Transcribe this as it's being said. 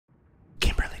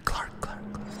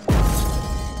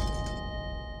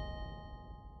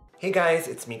Hey guys,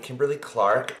 it's me, Kimberly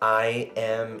Clark. I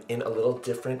am in a little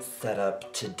different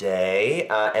setup today,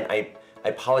 and I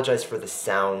apologize for the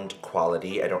sound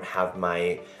quality. I don't have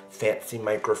my fancy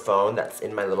microphone that's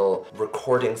in my little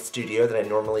recording studio that I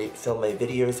normally film my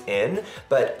videos in,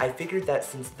 but I figured that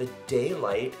since the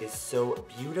daylight is so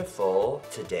beautiful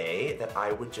today that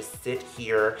I would just sit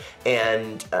here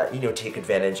and, take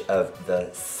advantage of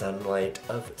the sunlight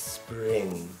of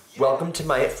spring. Welcome to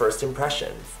my first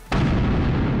impressions.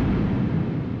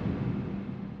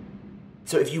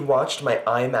 So if you watched my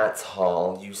eye mats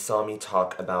haul, you saw me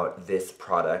talk about this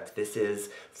product. This is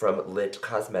from Lit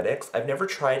Cosmetics. I've never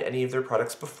tried any of their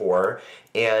products before,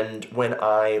 and when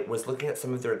I was looking at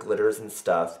some of their glitters and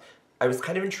stuff, I was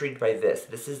kind of intrigued by this.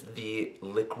 This is the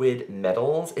Liquid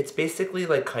Metals. It's basically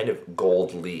like kind of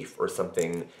gold leaf or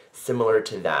something similar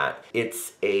to that.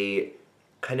 It's a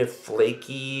kind of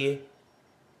flaky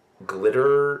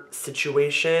glitter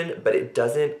situation, but it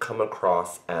doesn't come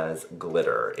across as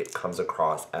glitter. It comes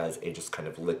across as a just kind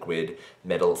of liquid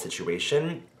metal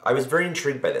situation. I was very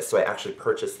intrigued by this, so I actually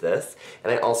purchased this,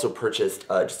 and I also purchased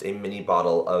just a mini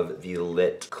bottle of the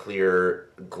Lit Clear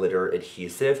Glitter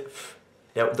Adhesive.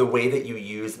 Now, the way that you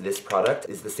use this product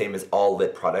is the same as all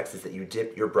Lit products, is that you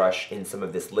dip your brush in some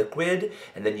of this liquid,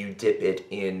 and then you dip it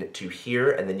into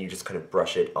here, and then you just kind of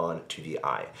brush it onto the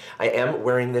eye. I am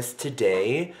wearing this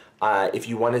today. If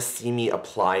you want to see me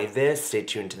apply this, stay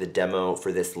tuned to the demo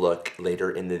for this look later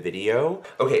in the video.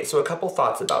 Okay, so a couple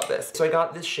thoughts about this. So I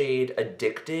got this shade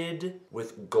Addicted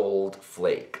with Gold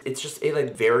Flake. It's just a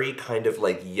very kind of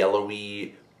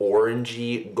yellowy,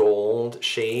 orangey gold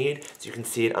shade, so you can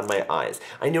see it on my eyes.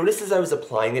 I noticed as I was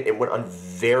applying it, it went on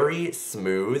very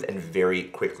smooth and very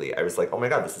quickly. I was like, oh my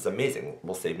god, this is amazing. It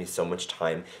will save me so much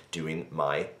time doing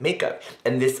my makeup.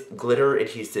 And this glitter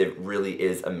adhesive really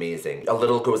is amazing. A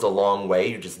little goes a long way.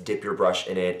 You just dip your brush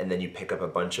in it, and then you pick up a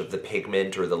bunch of the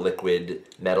pigment or the liquid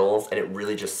metals, and it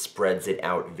really just spreads it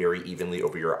out very evenly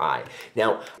over your eye.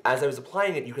 Now, as I was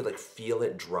applying it, you could feel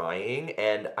it drying,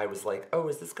 and I was like, oh,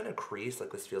 is this gonna crease?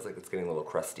 This feels like it's getting a little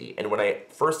crusty. And when I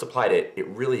first applied it, it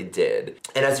really did.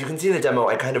 And as you can see in the demo,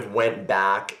 I kind of went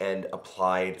back and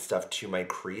applied stuff to my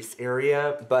crease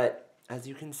area, but as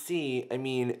you can see, I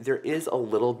mean, there is a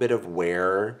little bit of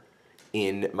wear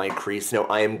in my crease. Now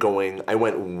I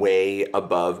went way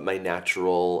above my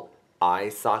natural eye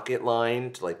socket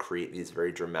line to create these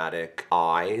very dramatic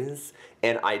eyes,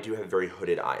 and I do have very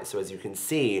hooded eyes. So as you can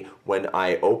see, when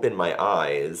I open my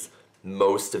eyes,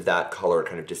 most of that color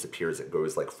kind of disappears. It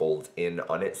goes folds in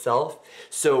on itself.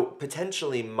 So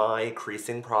potentially my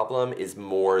creasing problem is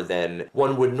more than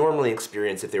one would normally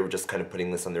experience if they were just kind of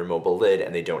putting this on their mobile lid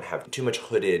and they don't have too much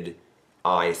hooded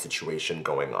eye situation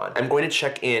going on. I'm going to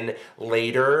check in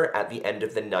later at the end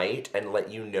of the night and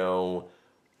let you know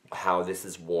how this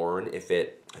is worn, if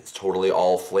it's totally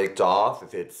all flaked off,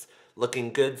 if it's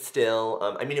looking good still.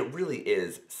 I mean, it really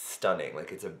is stunning.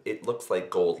 It looks like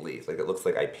gold leaf. It looks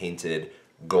like I painted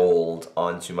gold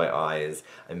onto my eyes.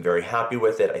 I'm very happy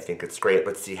with it. I think it's great.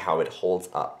 Let's see how it holds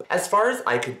up. As far as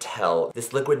I could tell,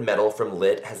 this liquid metal from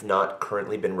Lit has not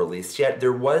currently been released yet.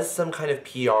 There was some kind of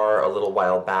PR a little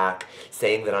while back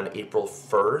saying that on April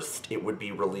 1st it would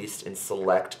be released in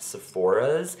select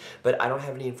Sephoras, but I don't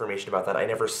have any information about that. I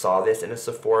never saw this in a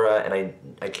Sephora, and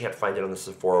I can't find it on the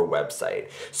Sephora website.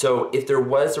 So if there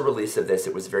was a release of this,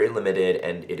 it was very limited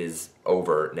and it is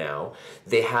over now.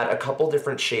 They had a couple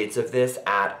different shades of this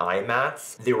at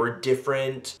iMats. There were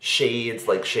different shades,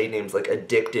 shade names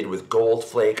Addicted with Gold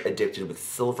Flake, Addicted with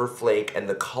Silver Flake, and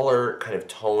the color kind of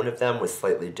tone of them was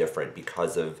slightly different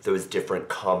because of those different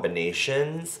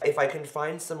combinations. If I can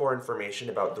find some more information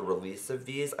about the release of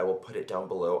these, I will put it down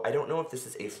below. I don't know if this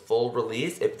is a full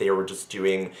release, if they were just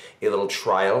doing a little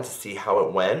trial to see how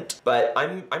it went, but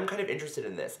I'm kind of interested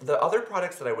in this. The other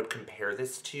products that I would compare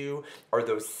this to are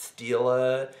those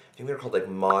Stila, I think they're called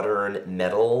modern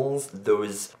metals,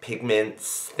 those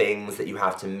pigments things that you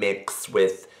have to mix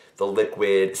with the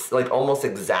liquid, almost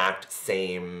exact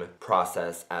same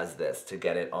process as this to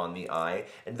get it on the eye.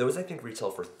 And those I think retail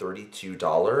for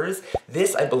 $32.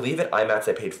 This, I believe at iMats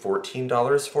I paid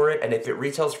 $14 for it, and if it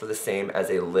retails for the same as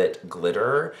a Lit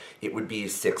glitter, it would be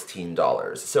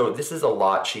 $16. So this is a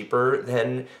lot cheaper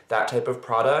than that type of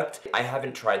product. I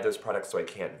haven't tried those products, so I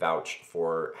can't vouch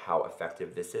for how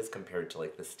effective this is compared to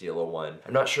the Stila one.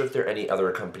 I'm not sure if there are any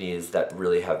other companies that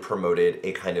really have promoted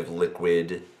a kind of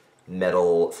liquid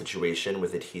metal situation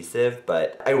with adhesive,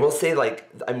 but I will say, like,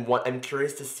 I'm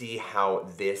curious to see how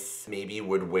this maybe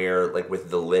would wear like with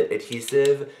the lit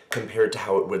adhesive compared to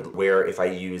how it would wear if I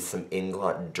use some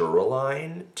Inglot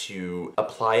Duraline to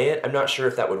apply it. I'm not sure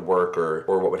if that would work or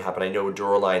what would happen. I know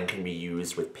Duraline can be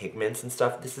used with pigments and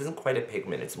stuff. This isn't quite a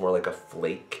pigment, it's more like a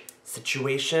flake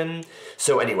situation.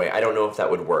 So anyway, I don't know if that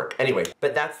would work. Anyway,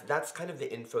 but that's kind of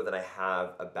the info that I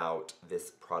have about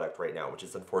this product right now, which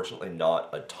is unfortunately not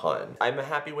a ton. I'm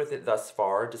happy with it thus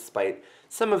far, despite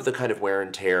some of the kind of wear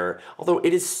and tear, although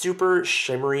it is super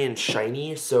shimmery and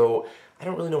shiny, so I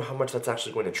don't really know how much that's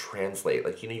actually going to translate.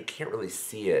 Like, you know, you can't really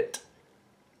see it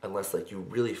unless like you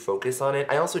really focus on it.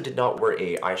 I also did not wear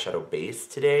a eyeshadow base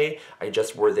today. I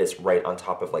just wore this right on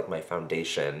top of like my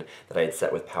foundation that I had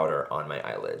set with powder on my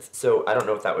eyelids. So I don't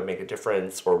know if that would make a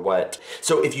difference or what.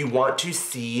 So if you want to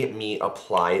see me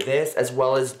apply this as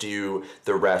well as do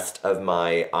the rest of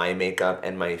my eye makeup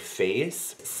and my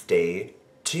face, stay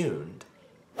tuned.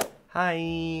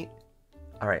 Hi.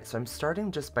 All right, so I'm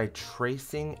starting just by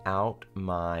tracing out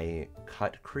my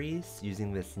cut crease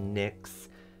using this NYX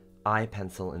eye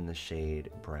pencil in the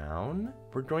shade Brown.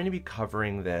 We're going to be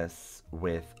covering this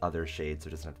with other shades, so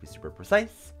it doesn't have to be super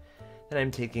precise. Then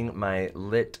I'm taking my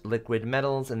lit liquid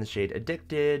metals in the shade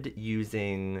Addicted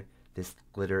using this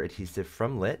glitter adhesive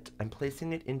from Lit. I'm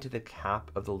placing it into the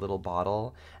cap of the little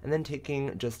bottle and then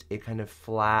taking just a kind of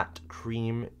flat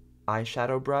cream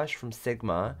eyeshadow brush from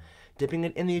Sigma, dipping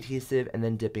it in the adhesive and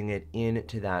then dipping it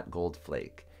into that Gold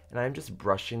Flake. And I'm just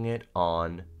brushing it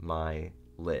on my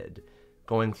lid,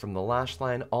 going from the lash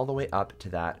line all the way up to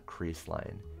that crease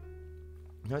line.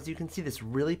 Now, as you can see, this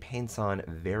really paints on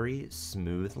very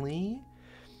smoothly,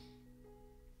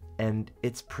 and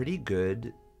it's pretty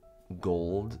good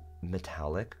gold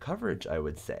metallic coverage, I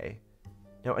would say.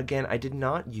 Now, again, I did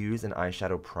not use an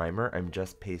eyeshadow primer. I'm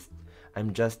just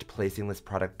placing this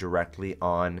product directly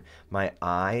on my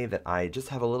eye that I just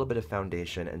have a little bit of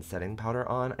foundation and setting powder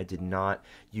on. I did not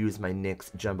use my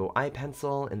NYX Jumbo Eye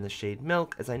Pencil in the shade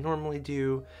Milk as I normally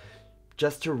do,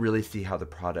 just to really see how the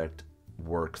product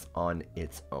works on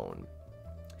its own.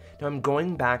 Now I'm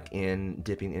going back in,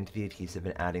 dipping into the adhesive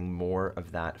and adding more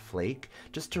of that flake,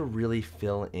 just to really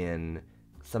fill in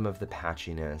some of the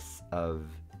patchiness of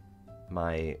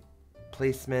my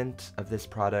placement of this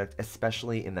product,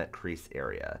 especially in that crease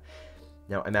area.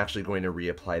 Now I'm actually going to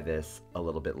reapply this a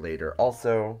little bit later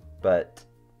also, but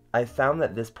I found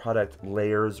that this product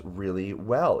layers really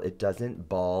well. It doesn't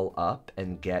ball up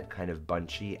and get kind of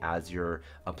bunchy as you're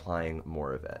applying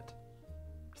more of it.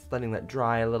 Just letting that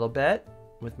dry a little bit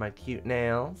with my cute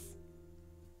nails.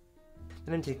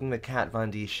 Then I'm taking the Kat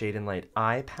Von D Shade and Light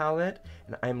Eye Palette,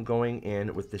 and I'm going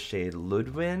in with the shade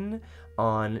Ludwin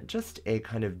on just a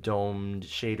kind of domed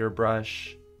shader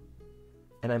brush.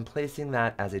 And I'm placing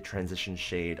that as a transition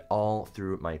shade all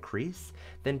through my crease.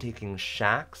 Then taking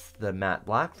Shax, the matte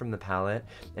black from the palette,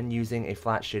 and using a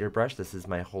flat shader brush, this is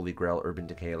my Holy Grail Urban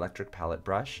Decay Electric Palette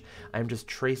brush, I'm just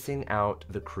tracing out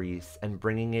the crease and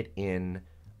bringing it in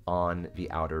on the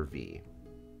outer V.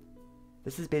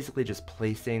 This is basically just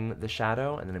placing the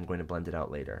shadow, and then I'm going to blend it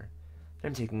out later. Then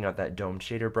I'm taking out that domed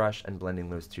shader brush and blending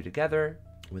those two together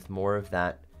with more of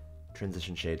that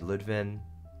transition shade Ludwin,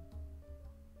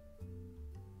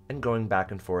 and going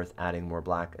back and forth, adding more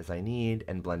black as I need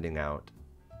and blending out.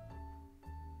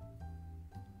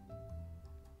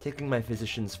 Taking my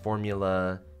Physicians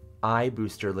Formula Eye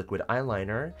Booster Liquid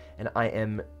Eyeliner, and I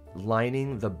am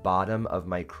lining the bottom of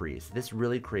my crease. This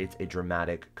really creates a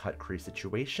dramatic cut crease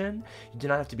situation. You do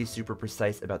not have to be super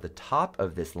precise about the top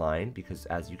of this line because,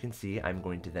 as you can see, I'm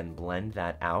going to then blend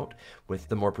that out with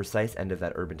the more precise end of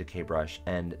that Urban Decay brush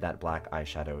and that black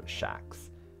eyeshadow Shax.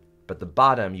 But the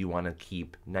bottom you want to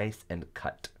keep nice and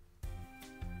cut.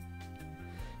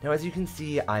 Now, as you can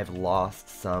see, I've lost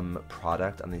some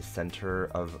product on the center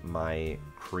of my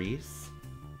crease.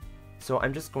 So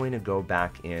I'm just going to go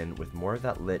back in with more of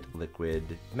that lit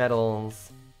liquid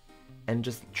metals and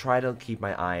just try to keep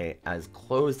my eye as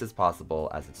closed as possible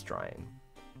as it's drying.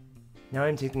 Now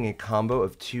I'm taking a combo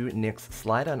of two NYX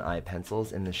slide-on eye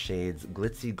pencils in the shades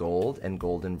Glitzy Gold and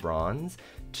Golden Bronze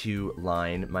to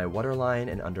line my waterline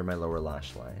and under my lower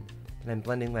lash line. And I'm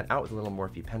blending that out with a little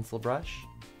Morphe pencil brush.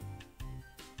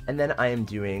 And then I am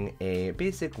doing a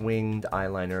basic winged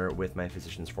eyeliner with my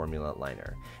Physicians Formula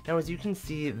liner. Now, as you can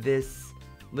see, this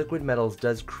liquid metals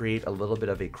does create a little bit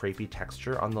of a crepey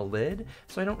texture on the lid,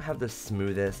 so I don't have the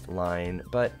smoothest line,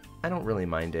 but I don't really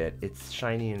mind it. It's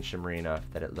shiny and shimmery enough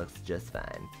that it looks just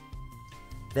fine.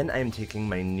 Then I'm taking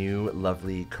my new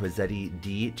lovely Cosetti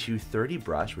D230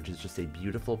 brush, which is just a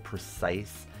beautiful,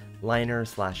 precise liner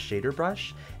slash shader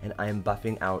brush, and I am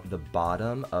buffing out the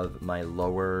bottom of my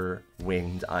lower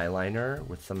winged eyeliner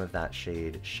with some of that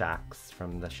shade Shacks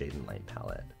from the Shade and Light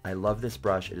palette. I love this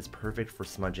brush. It is perfect for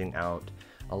smudging out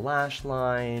a lash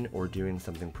line or doing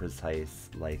something precise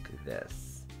like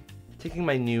this. Taking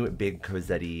my new Big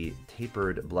Cosetti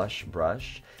tapered blush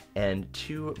brush and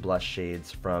 2 blush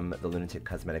shades from the Lunatic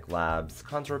Cosmetic Labs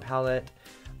contour palette,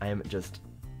 I am just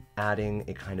adding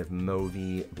a kind of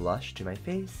mauvey blush to my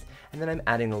face, and then I'm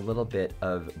adding a little bit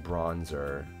of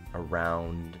bronzer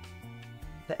around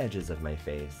the edges of my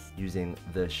face using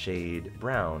the shade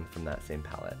Brown from that same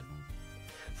palette.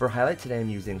 For highlight today, I'm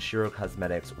using Shiro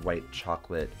Cosmetics White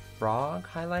Chocolate Frog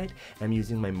highlight, and I'm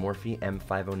using my Morphe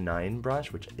M509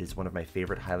 brush, which is one of my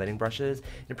favorite highlighting brushes.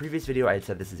 In a previous video, I had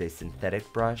said this is a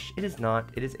synthetic brush. It is not.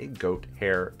 It is a goat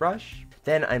hair brush.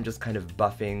 Then I'm just kind of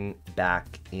buffing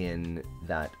back in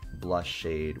that blush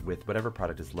shade with whatever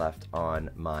product is left on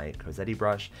my Cosetti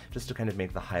brush, just to kind of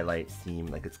make the highlight seem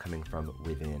like it's coming from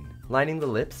within. Lining the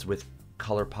lips with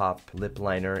ColourPop lip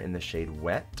liner in the shade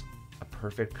Wet, a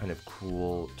perfect kind of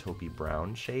cool taupey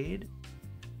brown shade.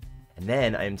 And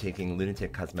then I'm taking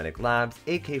Lunatic Cosmetic Labs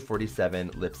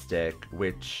AK-47 lipstick,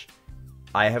 which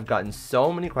I have gotten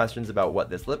so many questions about what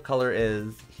this lip color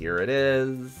is. Here it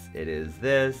is. It is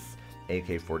this.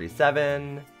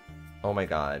 AK-47. Oh my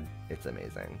god, it's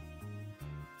amazing.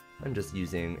 I'm just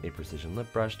using a precision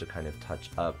lip brush to kind of touch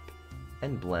up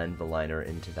and blend the liner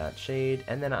into that shade,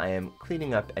 and then I am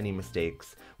cleaning up any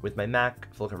mistakes with my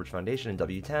MAC Full Coverage Foundation in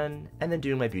W10, and then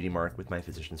doing my beauty mark with my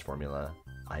Physicians Formula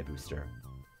Eye Booster.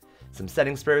 Some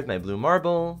setting spray with my Blue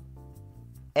Marble,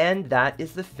 and that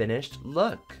is the finished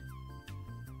look.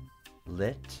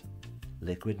 Lit,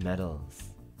 liquid metals,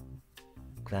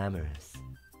 glamorous,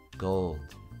 gold,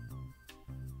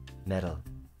 metal.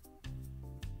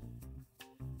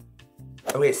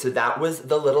 Okay, so that was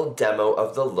the little demo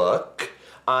of the look.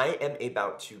 I am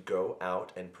about to go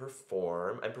out and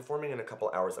perform. I'm performing in a couple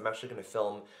hours. I'm actually going to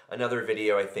film another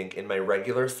video, I think, in my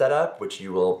regular setup, which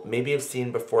you will maybe have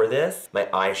seen before this, my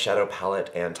eyeshadow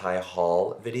palette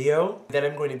anti-haul video. Then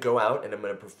I'm going to go out and I'm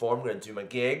going to perform, I'm going to do my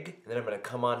gig, and then I'm going to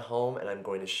come on home and I'm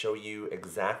going to show you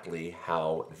exactly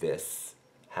how this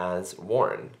has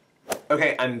worn.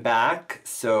 Okay, I'm back.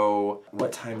 So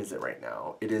what time is it right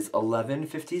now? It is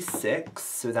 11:56,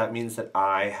 so that means that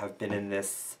I have been in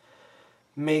this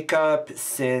makeup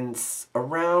since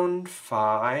around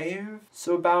 5,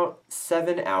 so about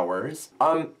 7 hours.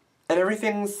 And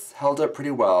everything's held up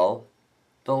pretty well.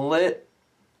 The lit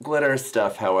glitter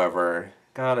stuff, however,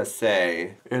 gotta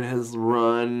say, it has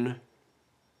run.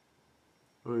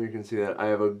 Oh, you can see that. I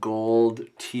have a gold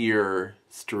tear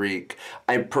streak.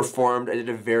 I did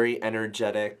a very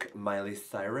energetic Miley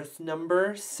Cyrus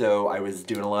number, so I was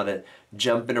doing a lot of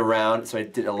jumping around, so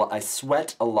I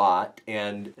sweat a lot,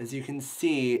 and as you can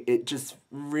see, it just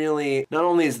really, not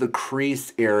only is the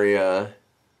crease area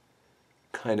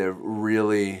kind of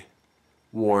really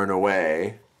worn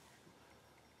away,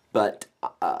 but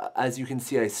as you can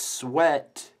see, I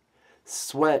sweat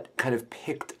kind of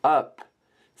picked up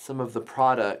some of the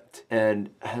product and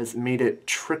has made it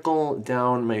trickle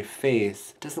down my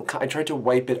face. I tried to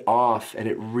wipe it off, and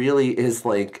it really is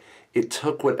like it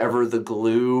took whatever the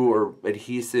glue or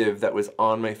adhesive that was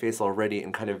on my face already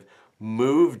and kind of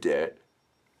moved it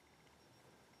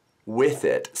with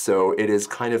it. So it is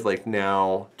kind of like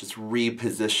now just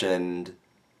repositioned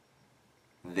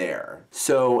there.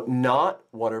 So not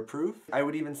waterproof. I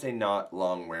would even say not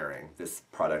long wearing, this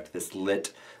product, this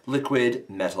liquid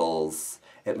metals.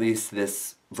 At least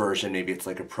this version, maybe it's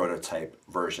like a prototype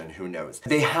version, who knows.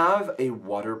 They have a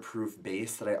waterproof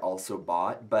base that I also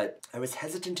bought, but I was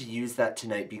hesitant to use that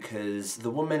tonight because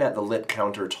the woman at the lit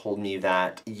counter told me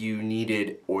that you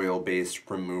needed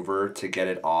oil-based remover to get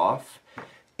it off.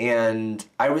 And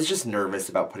I was just nervous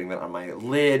about putting that on my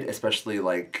lid, especially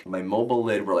like my mobile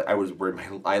lid where I was worried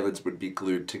my eyelids would be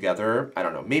glued together. I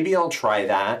don't know, maybe I'll try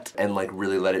that and like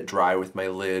really let it dry with my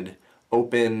lid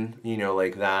open, you know,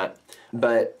 like that.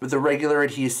 But with the regular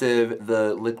adhesive,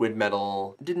 the liquid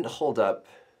metal didn't hold up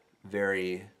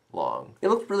very long. It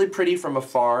looked really pretty from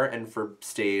afar and for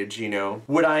stage, you know.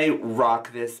 Would I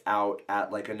rock this out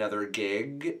at like another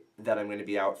gig that I'm going to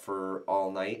be out for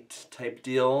all night type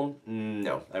deal?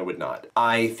 No, I would not.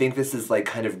 I think this is like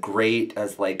kind of great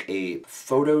as like a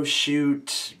photo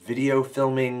shoot, video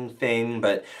filming thing,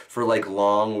 but for like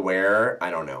long wear, I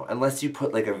don't know. Unless you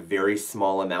put like a very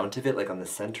small amount of it like on the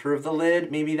center of the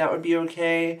lid, maybe that would be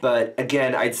okay. But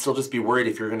again, I'd still just be worried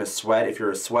if you're gonna sweat, if you're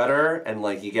a sweater and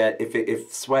like you get,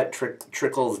 if sweat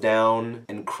trickles down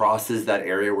and crosses that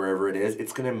area wherever it is,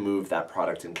 it's gonna move that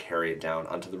product and carry it down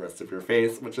onto the rest of your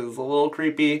face, which is it's a little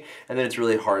creepy, and then it's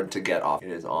really hard to get off. It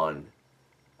is on.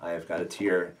 I have got a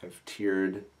tear. I've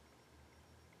teared.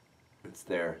 It's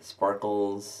there.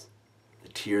 Sparkles. The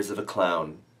tears of a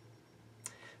clown.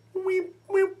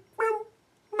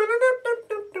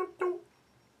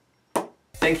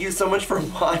 Thank you so much for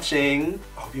watching.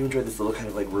 I hope you enjoyed this little kind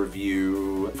of like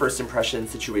review, first impression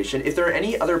situation. If there are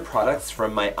any other products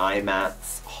from my eye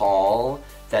mats haul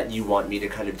that you want me to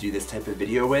kind of do this type of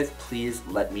video with, please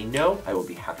let me know. I will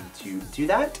be happy to do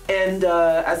that. And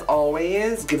as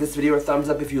always, give this video a thumbs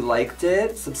up if you liked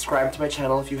it. Subscribe to my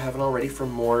channel if you haven't already for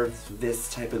more of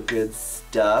this type of good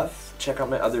stuff. Check out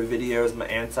my other videos, my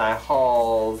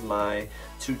anti-hauls, my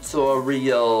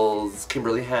tutorials,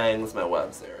 Kimberly hangs, my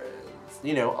web series,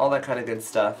 you know, all that kind of good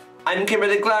stuff. I'm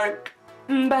Kimberly Clark.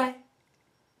 Bye.